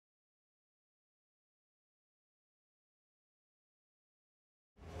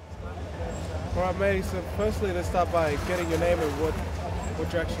All right, matey. So firstly, let's start by getting your name and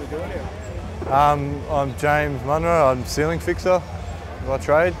what you're actually doing here. I'm James Munro. I'm ceiling fixer by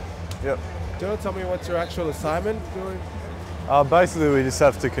trade. Yep. Do you want to tell me what's your actual assignment doing? Basically, we just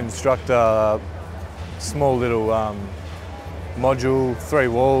have to construct a small little module, 3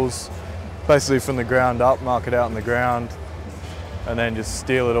 walls, basically from the ground up, mark it out in the ground, and then just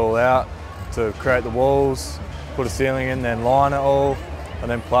steel it all out to create the walls, put a ceiling in, then line it all, and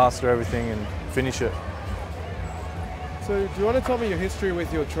then plaster everything and finish it. So do you want to tell me your history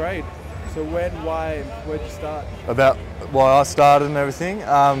with your trade? So when, why, and where'd you start? About why I started and everything.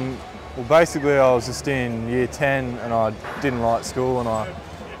 Well, basically I was just in year 10 and I didn't like school, and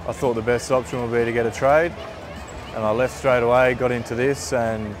I thought the best option would be to get a trade, and I left straight away, got into this,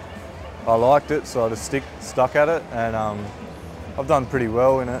 and I liked it, so I just stuck at it, and I've done pretty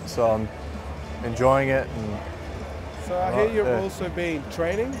well in it, so I'm enjoying it. And so I hear you've also been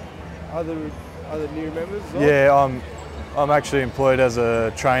training other new members as well? Yeah, I'm actually employed as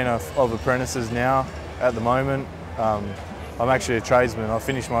a trainer of apprentices now at the moment. I'm actually a tradesman. I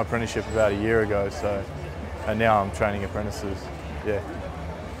finished my apprenticeship about a year ago, and now I'm training apprentices. Yeah.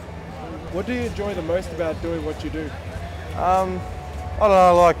 What do you enjoy the most about doing what you do? I don't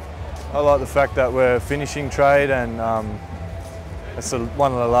know. I like the fact that we're finishing trade, and it's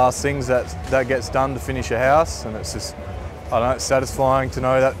one of the last things that gets done to finish a house, and it's just, I don't know, it's satisfying to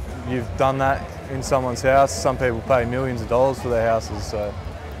know that you've done that in someone's house. Some people pay millions of dollars for their houses, so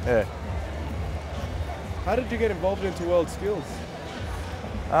yeah. How did you get involved into WorldSkills?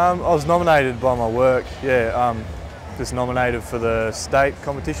 I was nominated by my work, yeah. Just nominated for the state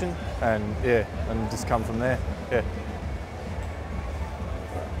competition, and yeah, and just come from there, yeah.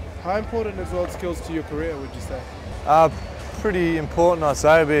 How important is WorldSkills to your career, would you say? Pretty important, I'd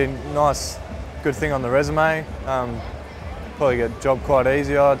say. It'd be a nice, good thing on the resume. Probably get a job quite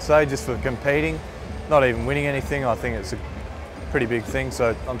easy, I'd say, just for competing. Not even winning anything. I think it's a pretty big thing,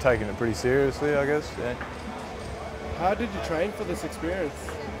 so I'm taking it pretty seriously, I guess. Yeah. How did you train for this experience?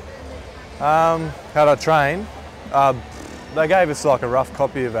 How did I train? They gave us like a rough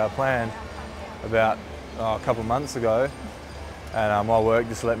copy of our plan about a couple of months ago, and my work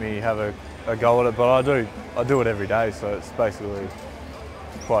just let me have a go at it. But I do it every day, so it's basically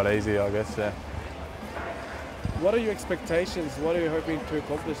quite easy, I guess. Yeah. What are your expectations? What are you hoping to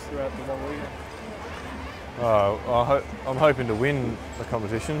accomplish throughout the 1 week? I'm hoping to win the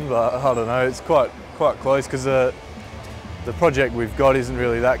competition, but I don't know. It's quite close, because the project we've got isn't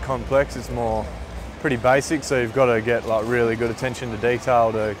really that complex. It's more pretty basic, so you've got to get like really good attention to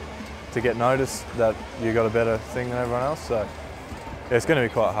detail to get noticed that you got a better thing than everyone else. So yeah, it's going to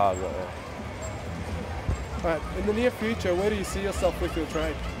be quite hard. But, yeah. Right. In the near future, where do you see yourself with your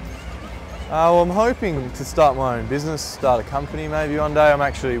trade? Well, I'm hoping to start my own business, start a company maybe one day.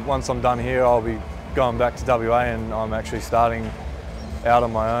 Once I'm done here, I'll be going back to WA, and I'm actually starting out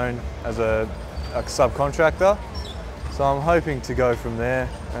on my own as a subcontractor. So I'm hoping to go from there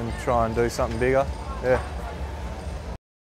and try and do something bigger. Yeah.